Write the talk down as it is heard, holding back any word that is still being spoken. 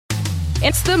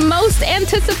It's the most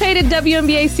anticipated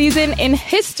WNBA season in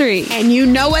history. And you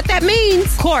know what that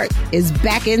means. Court is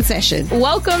back in session.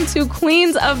 Welcome to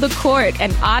Queens of the Court,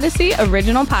 an Odyssey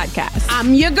original podcast.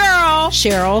 I'm your girl,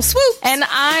 Cheryl Swoop. And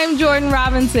I'm Jordan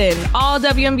Robinson. All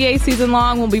WNBA season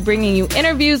long, we'll be bringing you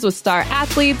interviews with star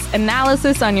athletes,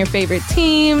 analysis on your favorite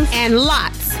teams, and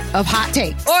lots of hot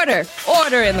takes.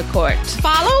 Order in the court.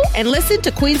 Follow and listen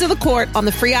to Queens of the Court on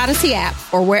the free Odyssey app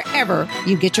or wherever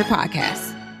you get your podcasts.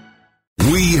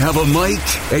 We have a mic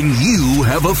and you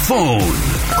have a phone.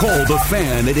 Call the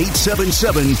Fan at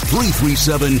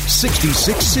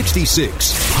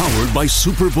 877-337-6666. Powered by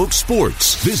Superbook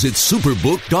Sports. Visit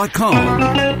superbook.com.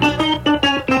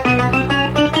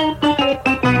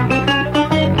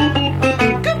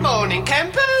 Good morning,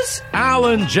 campers.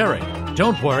 Alan Jerry.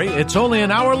 Don't worry, it's only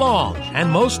an hour long, and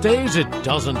most days it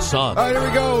doesn't suck. All right, here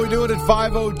we go. We do it at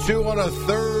 5:02 on a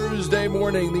Thursday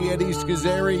morning. The Eddie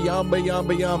Schizzeri,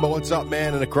 Yamba. What's up,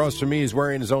 man? And across from me, he's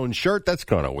wearing his own shirt. That's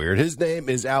kind of weird. His name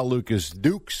is Al Lucas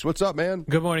Dukes. What's up, man?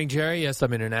 Good morning, Jerry. Yes,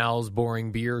 I'm in an Al's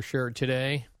Boring Beer shirt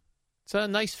today. It's a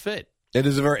nice fit.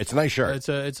 It's a nice shirt.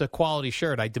 It's a quality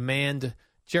shirt. I demand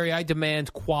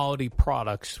quality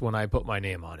products when I put my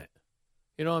name on it.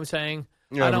 You know what I'm saying?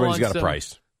 Yeah, everybody's got a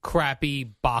price.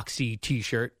 Crappy, boxy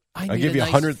T-shirt. I'll give you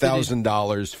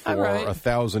 $100,000 for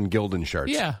 1,000 Gildan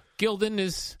shirts. Yeah, Gildan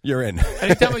is... You're in.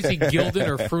 Anytime I see Gildan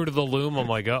or Fruit of the Loom, I'm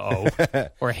like, uh-oh.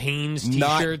 Or Hanes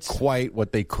T-shirts. Not quite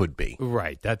what they could be.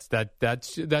 Right. That's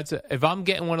if I'm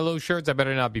getting one of those shirts, I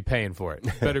better not be paying for it.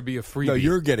 Better be a freebie. No,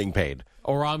 you're getting paid.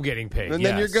 Or I'm getting paid, And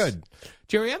then you're good.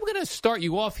 Jerry, I'm going to start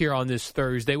you off here on this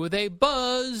Thursday with a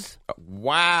buzz.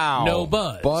 Wow. No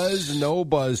buzz. Buzz, no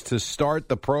buzz to start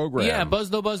the program. Yeah,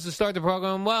 buzz, no buzz to start the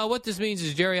program. Well, what this means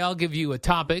is, Jerry, I'll give you a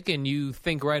topic, and you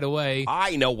think right away.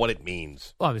 I know what it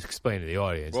means. Well, I'm just explaining to the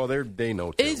audience. Well, they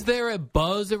know, too. Is there a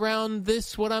buzz around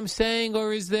this, what I'm saying,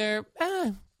 or is there,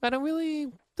 I didn't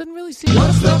really see it.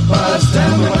 What's the buzz?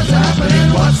 Tell me what's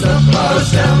happening. What's the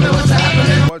buzz? Tell me what's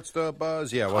happening. What's the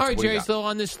buzz? Yeah, All right, Jerry, so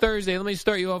on this Thursday, let me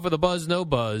start you off with a buzz, no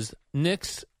buzz.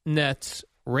 Knicks, Nets,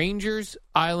 Rangers,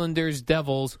 Islanders,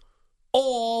 Devils,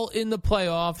 all in the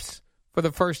playoffs for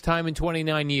the first time in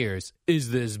 29 years. Is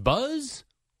this buzz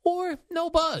or no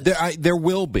buzz? There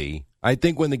will be. I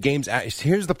think when the games...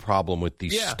 Here's the problem with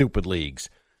these stupid leagues.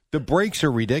 The breaks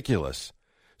are ridiculous.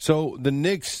 So the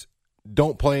Knicks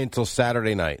don't play until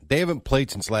Saturday night. They haven't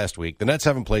played since last week. The Nets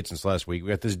haven't played since last week. We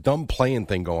got this dumb playing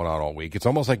thing going on all week. It's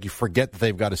almost like you forget that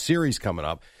they've got a series coming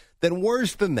up. Then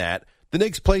worse than that, the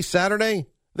Knicks play Saturday,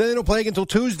 then they don't play until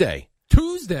Tuesday.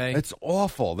 Tuesday? It's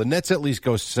awful. The Nets at least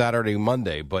go Saturday,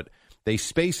 Monday, but they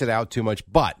space it out too much.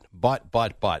 But,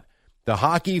 the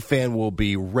hockey fan will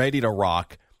be ready to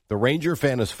rock. The Ranger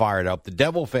fan is fired up. The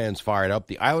Devil fan's fired up.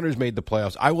 The Islanders made the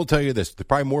playoffs. I will tell you this, there's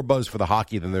probably more buzz for the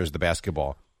hockey than there's the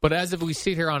basketball. But as if we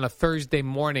sit here on a Thursday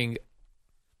morning,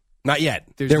 not yet.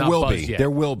 There will be. Yet.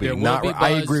 There will be. I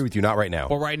agree with you. Not right now.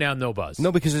 But right now, no buzz.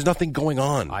 No, because there's nothing going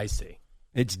on. I see.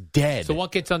 It's dead. So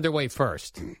what gets underway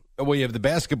first? Well, you have the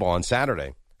basketball on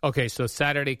Saturday. Okay, so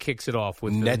Saturday kicks it off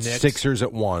with Nets, the Knicks. Sixers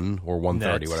at 1 or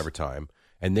 1:30, whatever time.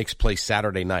 And Knicks play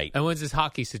Saturday night. And when's this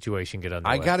hockey situation get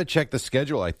underway? I got to check the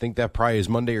schedule. I think that probably is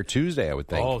Monday or Tuesday, I would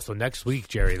think. Oh, so next week,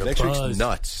 Jerry. Next week's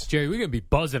nuts. Jerry, we're going to be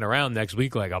buzzing around next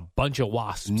week like a bunch of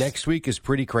wasps. Next week is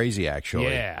pretty crazy, actually.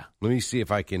 Yeah. Let me see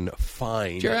if I can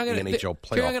find Jerry, the NHL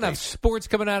playoff Jerry, I'm going to have sports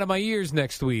coming out of my ears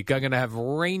next week. I'm going to have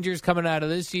Rangers coming out of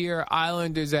this year,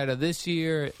 Islanders out of this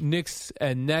year, Knicks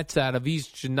and Nets out of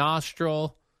each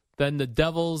nostril, then the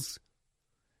Devils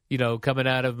coming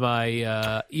out of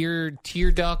my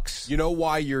tear ducts. You know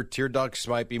why your tear ducts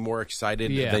might be more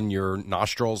excited than your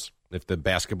nostrils? If the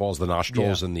basketball's the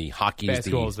nostrils and the hockey is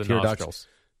the tear ducts.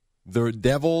 The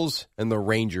Devils and the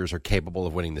Rangers are capable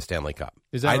of winning the Stanley Cup.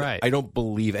 Is that right? I don't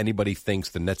believe anybody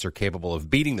thinks the Nets are capable of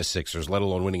beating the Sixers, let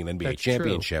alone winning an NBA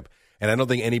championship. True. And I don't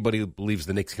think anybody believes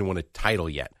the Knicks can win a title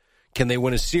yet. Can they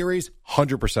win a series?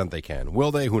 100% they can.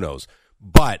 Will they? Who knows?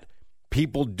 But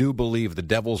people do believe the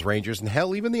Devils, Rangers, and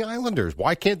hell, even the Islanders,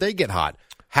 why can't they get hot,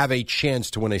 have a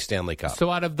chance to win a Stanley Cup? So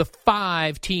out of the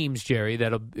 5 teams, Jerry,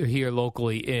 that are here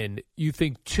locally you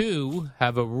think 2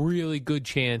 have a really good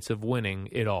chance of winning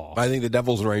it all? I think the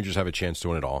Devils and Rangers have a chance to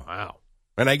win it all. Wow.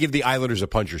 And I give the Islanders a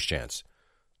puncher's chance.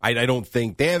 I don't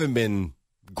think they haven't been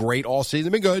great all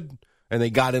season. They've been good, and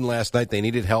they got in last night. They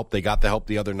needed help. They got the help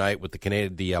the other night with the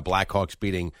Blackhawks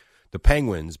beating the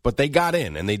Penguins, but they got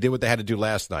in, and they did what they had to do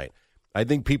last night. I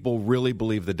think people really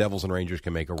believe the Devils and Rangers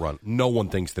can make a run. No one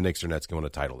thinks the Knicks or Nets can win a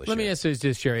title this year. Let me ask you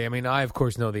this, Jerry. I mean, I, of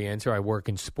course, know the answer. I work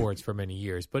in sports for many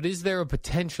years. But is there a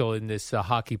potential in this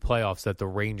hockey playoffs that the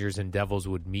Rangers and Devils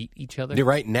would meet each other?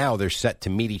 Right now, they're set to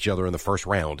meet each other in the first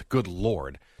round. Good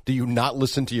Lord. Do you not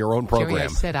listen to your own program? Jerry, I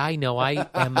said I know. I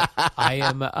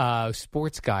am a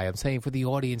sports guy. I'm saying for the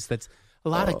audience that's a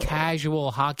lot of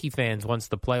casual hockey fans once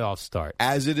the playoffs start.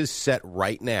 As it is set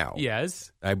right now,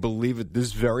 yes, I believe at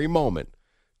this very moment,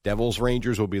 Devils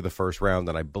Rangers will be the first round,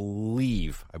 and I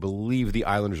believe the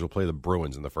Islanders will play the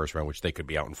Bruins in the first round, which they could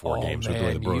be out in 4 games with the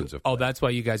way the Bruins have played. That's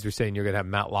why you guys were saying you're going to have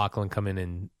Matt Loughlin come in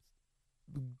and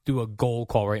do a goal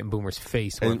call right in Boomer's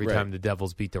face every time the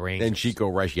Devils beat the Rangers. And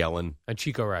Chico Resch yelling.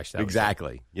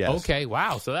 Exactly. Yes. Okay,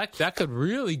 wow. So that could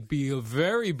really be a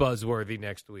very buzzworthy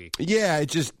next week. Yeah,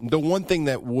 it's just the one thing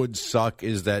that would suck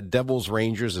is that Devils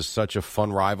Rangers is such a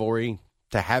fun rivalry.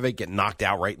 To have it get knocked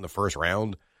out right in the first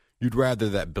round, you'd rather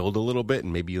that build a little bit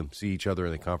and maybe you'll see each other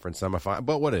in the conference semifinal.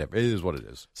 But whatever, it is what it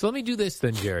is. So let me do this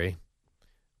then, Jerry.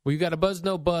 We've got a buzz,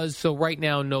 no buzz. So right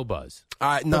now, no buzz.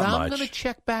 Not but I'm much. going to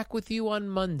check back with you on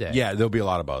Monday. Yeah, there'll be a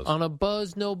lot of buzz. On a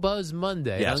buzz, no buzz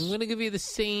Monday. Yes. I'm going to give you the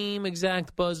same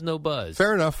exact buzz, no buzz.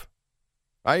 Fair enough.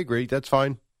 I agree. That's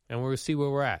fine. And we'll see where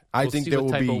we're at. I we'll think see there what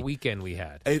will type be of weekend we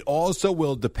had. It also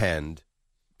will depend.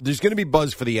 There's going to be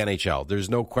buzz for the NHL. There's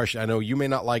no question. I know you may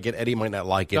not like it. Eddie might not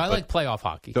like it. I like playoff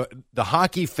hockey. The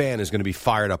hockey fan is going to be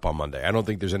fired up on Monday. I don't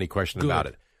think there's any question about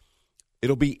it.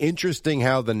 It'll be interesting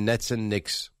how the Nets and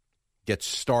Knicks get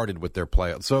started with their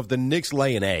playoffs. So if the Knicks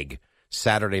lay an egg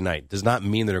Saturday night, does not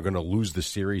mean that they're going to lose the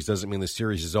series. Doesn't mean the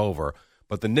series is over.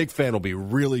 But the Knicks fan will be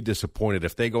really disappointed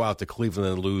if they go out to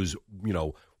Cleveland and lose,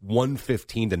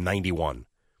 115-91.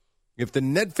 If the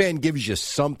Net fan gives you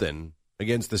something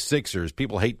against the Sixers,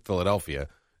 people hate Philadelphia,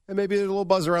 and maybe there's a little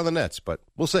buzz around the Nets, but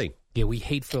we'll see. Yeah, we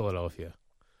hate Philadelphia.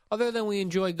 Other than we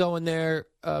enjoy going there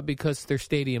because their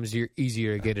stadiums are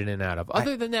easier to get in and out of.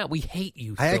 Other than that, we hate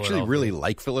you, I actually really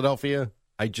like Philadelphia.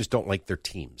 I just don't like their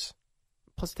teams.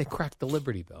 Plus, they cracked the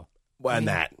Liberty Bell. Well, and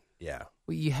that, yeah.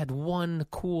 Well, you had one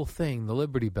cool thing, the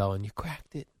Liberty Bell, and you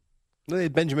cracked it. They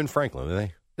had Benjamin Franklin, didn't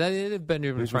they? That had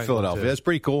Benjamin Franklin, Philadelphia. Too. That's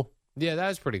pretty cool. Yeah, that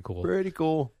was pretty cool. Pretty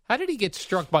cool. How did he get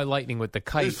struck by lightning with the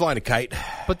kite? He was flying a kite.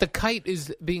 But the kite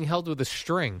is being held with a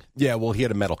string. Yeah, well, he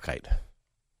had a metal kite.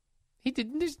 He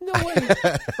didn't. There's no way.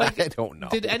 I don't know.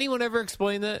 Did anyone ever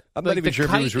explain that? I'm not even sure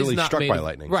if he was really struck by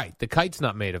lightning. Right. The kite's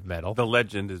not made of metal. The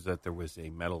legend is that there was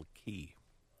a metal key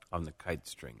on the kite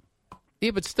string. Yeah,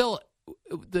 but still,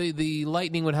 the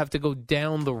lightning would have to go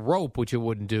down the rope, which it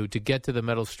wouldn't do, to get to the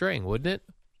metal string, wouldn't it?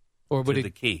 Or would to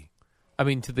the key. I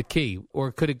mean, to the key.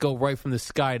 Or could it go right from the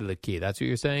sky to the key? That's what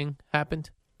you're saying happened?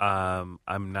 I'm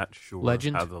not sure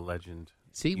legend? how the legend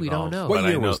See, we evolves, don't know. What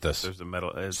year was this? There's a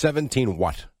metal... 17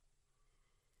 what?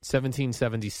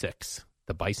 1776,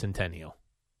 the bicentennial.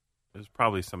 It was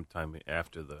probably sometime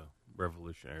after the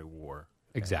Revolutionary War.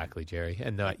 Exactly, Jerry.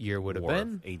 And that year would have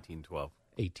been? 1812.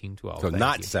 1812. So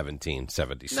not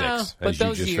 1776, no, but as you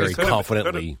those just years, very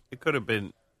confidently... It could have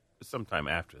been sometime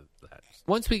after that.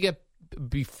 Once we get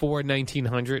before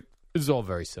 1900, it's all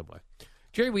very similar.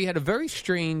 Jerry, we had a very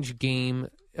strange game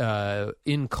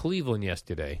in Cleveland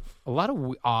yesterday. A lot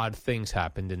of odd things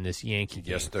happened in this Yankee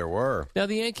game. Yes, there were. Now,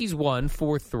 the Yankees won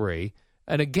 4-3.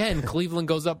 And again, Cleveland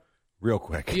goes up. Real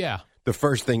quick. Yeah. The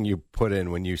first thing you put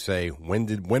in when you say,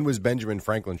 when was Benjamin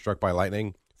Franklin struck by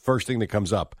lightning? First thing that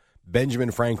comes up,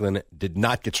 Benjamin Franklin did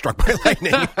not get struck by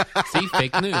lightning. See,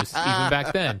 fake news, even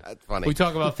back then. That's funny. We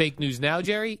talk about fake news now,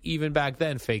 Jerry. Even back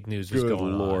then, fake news was Good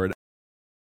going Lord. on.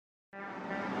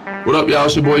 What up, y'all?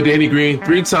 It's your boy Danny Green,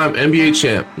 3-time NBA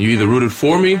champ. You either rooted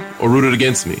for me or rooted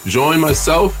against me. Join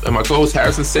myself and my co-host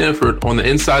Harrison Sanford on the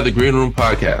Inside the Green Room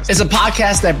podcast. It's a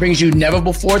podcast that brings you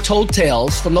never-before-told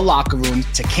tales from the locker room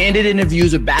to candid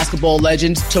interviews with basketball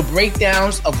legends to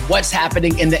breakdowns of what's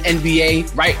happening in the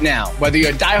NBA right now. Whether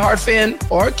you're a diehard fan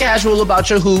or casual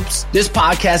about your hoops, this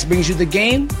podcast brings you the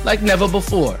game like never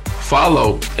before.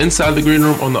 Follow Inside the Green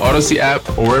Room on the Odyssey app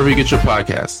or wherever you get your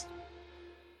podcasts.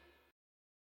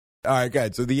 All right,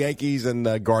 good. So the Yankees and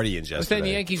the Guardians yesterday. I'm saying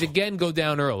the Yankees again go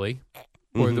down early,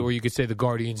 or you could say the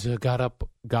Guardians got up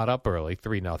early,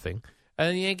 3-0,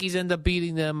 and the Yankees end up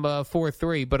beating them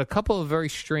 4-3. But a couple of very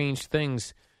strange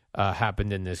things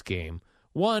happened in this game.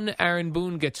 One, Aaron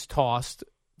Boone gets tossed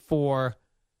for.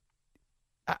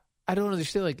 I don't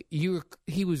understand. Like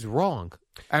he was wrong.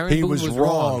 Aaron Boone was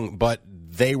wrong, but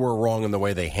they were wrong in the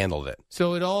way they handled it.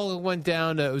 So it all went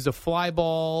down to, it was a fly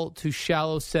ball to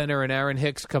shallow center, and Aaron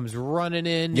Hicks comes running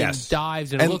in and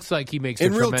dives, and it looks like he makes a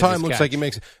tremendous in real time. Looks catch. like he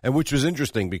makes, and which was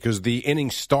interesting because the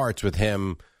inning starts with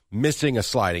him missing a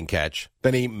sliding catch,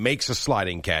 then he makes a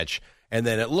sliding catch, and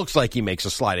then it looks like he makes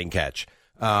a sliding catch.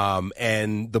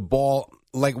 And the ball,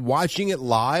 like watching it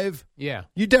live, Yeah.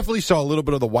 you definitely saw a little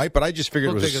bit of the white, but I just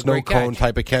figured it was Looked a like a snow great cone catch.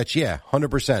 type of catch. Yeah,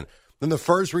 100%. Then the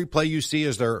first replay you see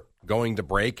as they're going to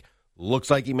break, looks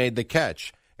like he made the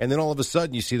catch. And then all of a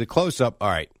sudden you see the close-up. All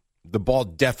right, the ball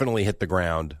definitely hit the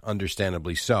ground,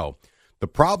 understandably so. The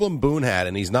problem Boone had,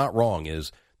 and he's not wrong,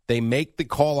 is they make the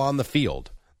call on the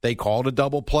field. They called a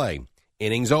double play.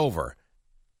 Innings over.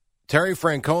 Terry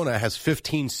Francona has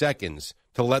 15 seconds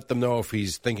to let them know if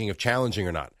he's thinking of challenging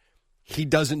or not. He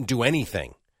doesn't do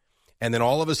anything. And then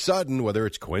all of a sudden, whether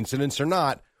it's coincidence or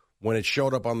not, when it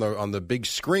showed up on the big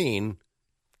screen,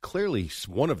 clearly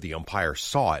one of the umpires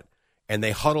saw it, and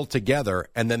they huddle together,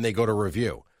 and then they go to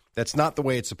review. That's not the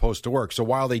way it's supposed to work. So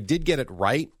while they did get it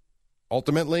right,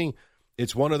 ultimately,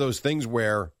 it's one of those things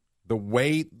where the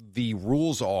way the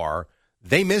rules are,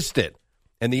 they missed it,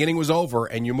 and the inning was over,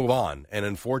 and you move on. And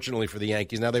unfortunately for the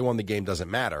Yankees, now they won the game,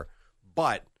 doesn't matter,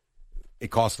 but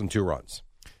it cost them 2 runs.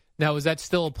 Now, is that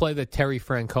still a play that Terry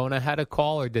Francona had a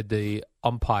call, or did the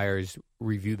umpires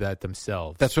review that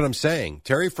themselves? That's what I'm saying.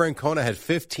 Terry Francona had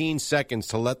 15 seconds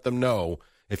to let them know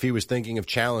if he was thinking of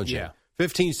challenging. Yeah.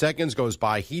 15 seconds goes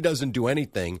by. He doesn't do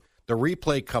anything. The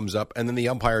replay comes up, and then the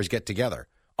umpires get together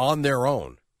on their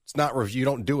own. It's not review. You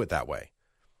don't do it that way.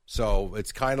 So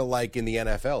it's kind of like in the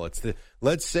NFL.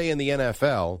 Let's say in the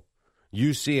NFL,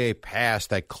 you see a pass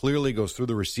that clearly goes through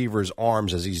the receiver's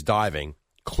arms as he's diving,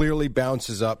 clearly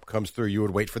bounces up, comes through. You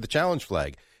would wait for the challenge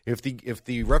flag. If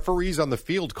the referees on the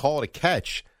field call it a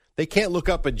catch, they can't look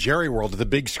up at Jerry World at the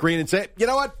big screen and say, you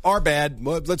know what, our bad,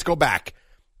 let's go back.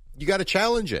 You got to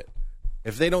challenge it.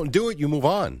 If they don't do it, you move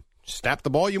on. Snap the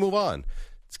ball, you move on.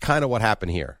 It's kind of what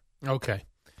happened here. Okay.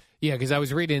 Yeah, because I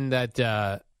was reading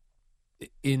that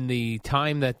in the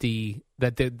time that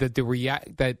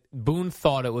that Boone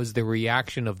thought it was the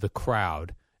reaction of the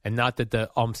crowd, and not that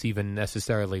the umps even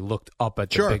necessarily looked up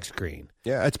at the big screen.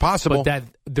 Yeah, it's possible. But that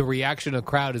the reaction of the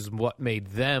crowd is what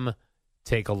made them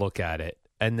take a look at it.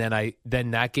 And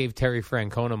then that gave Terry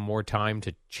Francona more time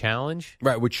to challenge?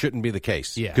 Right, which shouldn't be the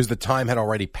case. Yeah. Because the time had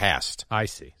already passed. I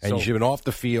see. And you should have been off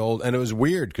the field. And it was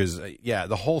weird because,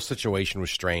 the whole situation was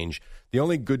strange. The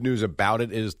only good news about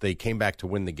it is they came back to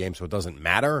win the game, so it doesn't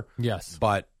matter. Yes.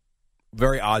 But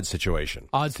very odd situation.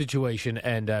 Odd situation,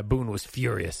 and Boone was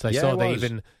furious. I Yeah, saw it they was.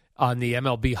 even, on the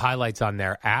MLB highlights on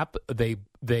their app, they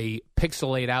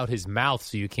pixelate out his mouth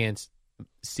so you can't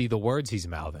see the words he's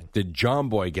mouthing. Did John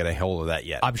Boy get a hold of that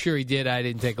yet? I'm sure he did. I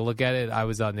didn't take a look at it. I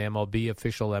was on the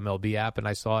official MLB app, and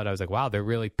I saw it. I was like, wow, they're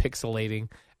really pixelating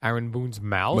Aaron Boone's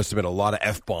mouth. Must have been a lot of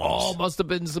F-bombs. Oh, must have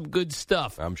been some good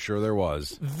stuff. I'm sure there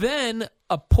was. Then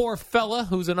a poor fella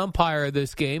who's an umpire of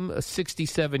this game, a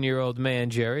 67-year-old man,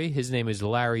 Jerry. His name is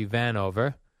Larry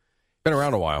Vanover. Been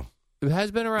around a while. It has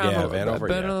been around. Yeah,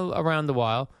 Vanover, around a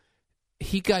while.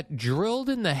 He got drilled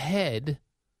in the head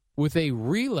with a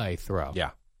relay throw.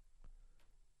 Yeah.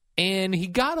 And he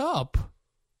got up.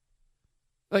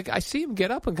 Like, I see him get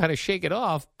up and kind of shake it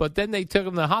off, but then they took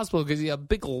him to the hospital because he had a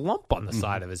big lump on the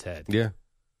side of his head. Yeah.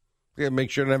 Yeah,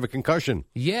 make sure to have a concussion.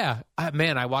 Yeah.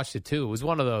 I watched it too. It was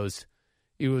one of those.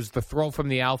 It was the throw from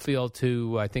the outfield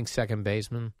to, I think, second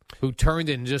baseman, who turned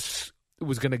and just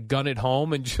was going to gun it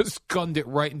home and just gunned it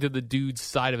right into the dude's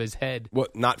side of his head.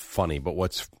 What? Not funny, but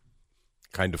what's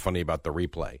kind of funny about the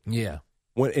replay. Yeah.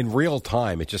 When in real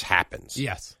time, it just happens.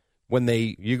 Yes. When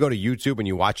you go to YouTube and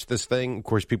you watch this thing, of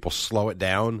course, people slow it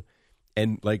down.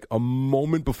 And like a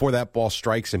moment before that ball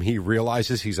strikes him, he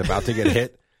realizes he's about to get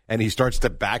hit. And he starts to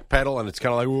backpedal, and it's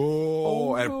kind of like,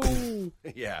 whoa. And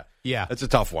yeah. Yeah. That's a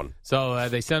tough one. So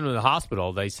they sent him to the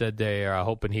hospital. They said they are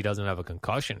hoping he doesn't have a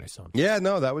concussion or something. Yeah,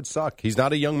 no, that would suck. He's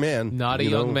not a young man. Not a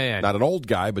young man. Not an old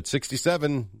guy, but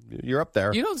 67, you're up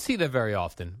there. You don't see that very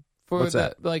often. What's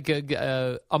that? Like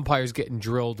umpires getting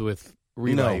drilled with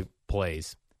relay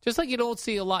plays. Just like you don't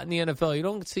see a lot in the NFL. You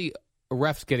don't see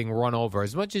refs getting run over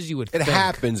as much as you would think. It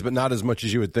happens, but not as much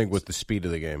as you would think with the speed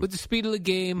of the game. With the speed of the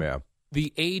game, yeah.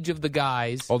 The age of the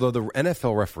guys. Although the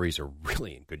NFL referees are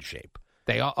really in good shape.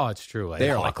 They are. Oh, it's true. They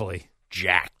are luckily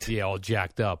jacked. Yeah, all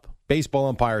jacked up. Baseball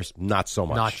umpires, not so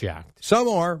much. Not jacked. Some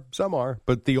are,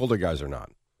 but the older guys are not.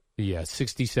 Yeah,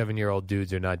 67-year-old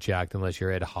dudes are not jacked unless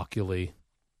you're Ed Hockley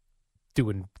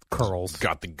doing curls.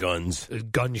 Got the guns. A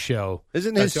gun show.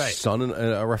 Isn't his son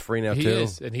a referee now, he too? He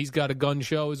is, and he's got a gun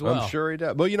show as well. I'm sure he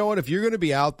does. Well, you know what? If you're going to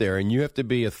be out there and you have to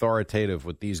be authoritative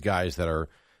with these guys that are,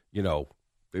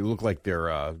 they look like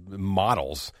they're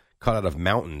models cut out of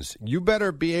mountains, you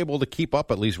better be able to keep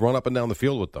up, at least run up and down the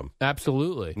field with them.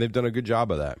 Absolutely. And they've done a good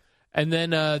job of that. And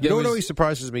then what always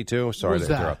surprises me, too? Sorry to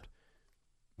interrupt.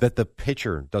 that the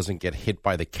pitcher doesn't get hit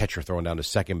by the catcher throwing down to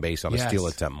second base on a steal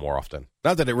attempt more often.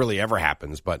 Not that it really ever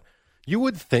happens, but you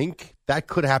would think that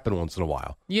could happen once in a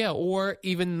while. Yeah, or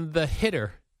even the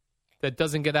hitter that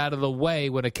doesn't get out of the way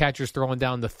when a catcher's throwing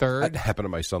down the third. That happened to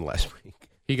my son last week.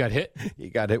 He got hit? He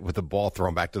got hit with the ball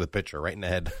thrown back to the pitcher right in the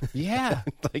head. Yeah.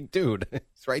 Like, dude,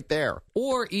 it's right there.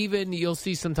 Or even you'll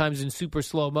see sometimes in super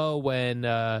slow-mo when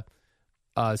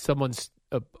someone's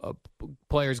a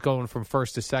player's going from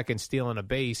first to second, stealing a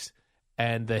base,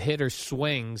 and the hitter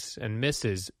swings and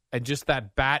misses, and just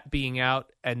that bat being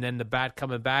out, and then the bat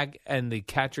coming back, and the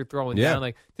catcher throwing down.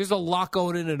 Like, there's a lot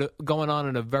going on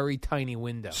in a very tiny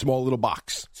window. Small little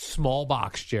box. Small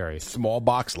box, Jerry. Small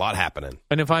box, a lot happening.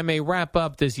 And if I may wrap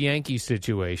up this Yankee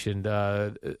situation,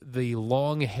 the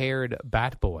long-haired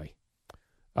bat boy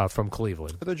from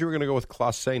Cleveland. I thought you were going to go with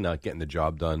Clase not getting the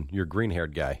job done. You're a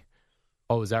green-haired guy.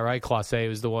 Oh, is that right? Clase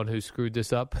was the one who screwed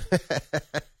this up?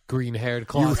 Green-haired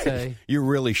Clase. You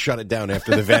really shut it down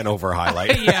after the Vanover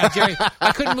highlight. Yeah, Jerry,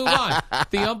 I couldn't move on.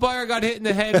 The umpire got hit in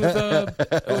the head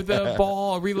with a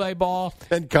ball, a relay ball.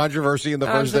 And controversy in the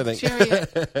first inning. Jerry,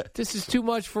 this is too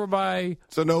much for my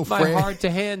heart to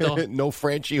handle. No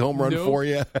Franchi home run for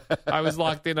you. I was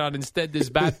locked in on instead this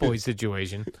bat boy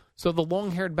situation. So the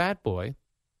long-haired bat boy,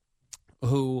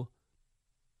 who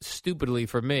stupidly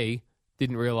for me,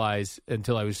 didn't realize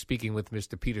until I was speaking with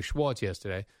Mr. Peter Schwartz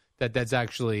yesterday that that's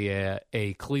actually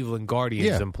a Cleveland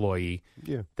Guardians employee.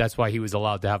 Yeah. That's why he was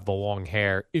allowed to have the long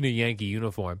hair in a Yankee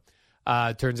uniform.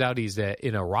 Turns out he's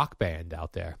in a rock band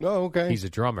out there. Oh, okay. He's a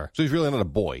drummer. So he's really not a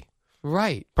boy.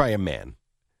 Right. Probably a man.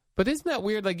 But isn't that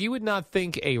weird? Like, you would not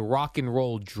think a rock and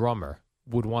roll drummer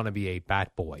would want to be a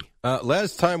bat boy.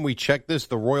 Last time we checked this,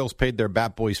 the Royals paid their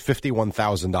bat boys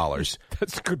 $51,000.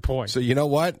 That's a good point. So you know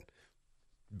what?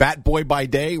 Bat boy by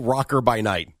day, rocker by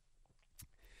night.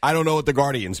 I don't know what the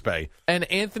Guardians pay. And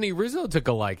Anthony Rizzo took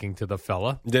a liking to the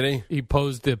fella. Did he? He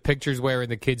posed the pictures wearing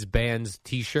the kid's band's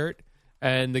T-shirt,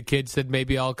 and the kid said,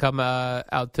 maybe I'll come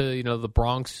out to the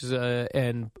Bronx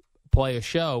and play a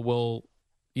show. Will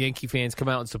Yankee fans come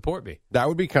out and support me? That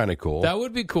would be kind of cool. That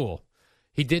would be cool.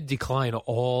 He did decline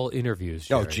all interviews,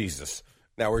 Jerry. Oh, Jesus.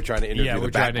 Now we're trying to interview the bat boy. Yeah,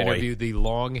 we're trying to interview the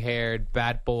long-haired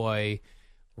bat boy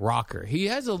rocker. He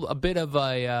has a bit of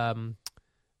a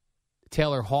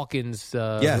Taylor Hawkins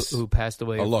who passed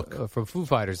away from Foo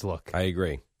Fighters look. I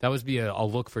agree. That would be a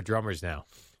look for drummers now.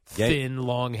 Thin,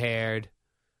 long-haired.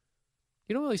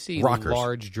 You don't really see rockers.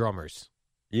 Large drummers.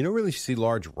 You don't really see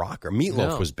large rocker.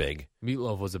 Meatloaf was big.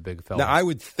 Meatloaf was a big fella. Now, I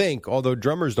would think, although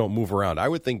drummers don't move around, I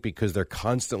would think because they're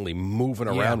constantly moving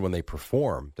around when they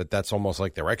perform, that's almost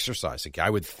like their exercise. I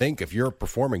would think if you're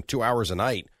performing 2 hours a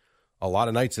night, a lot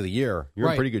of nights of the year, you're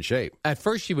in pretty good shape. At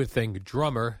first, you would think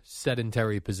drummer,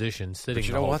 sedentary position,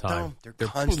 sitting the whole time. Though? They're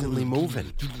constantly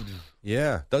moving.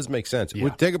 Yeah, does make sense. Yeah.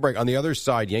 We'll take a break. On the other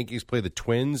side, Yankees play the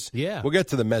Twins. Yeah. We'll get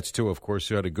to the Mets, too, of course,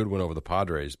 who had a good win over the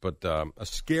Padres. But a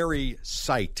scary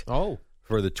sight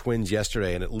for the Twins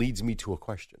yesterday, and it leads me to a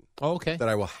question that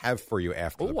I will have for you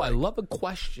after the break. I love a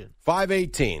question.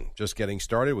 5:18, just getting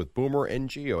started with Boomer and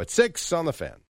Geo at 6 on the Fan.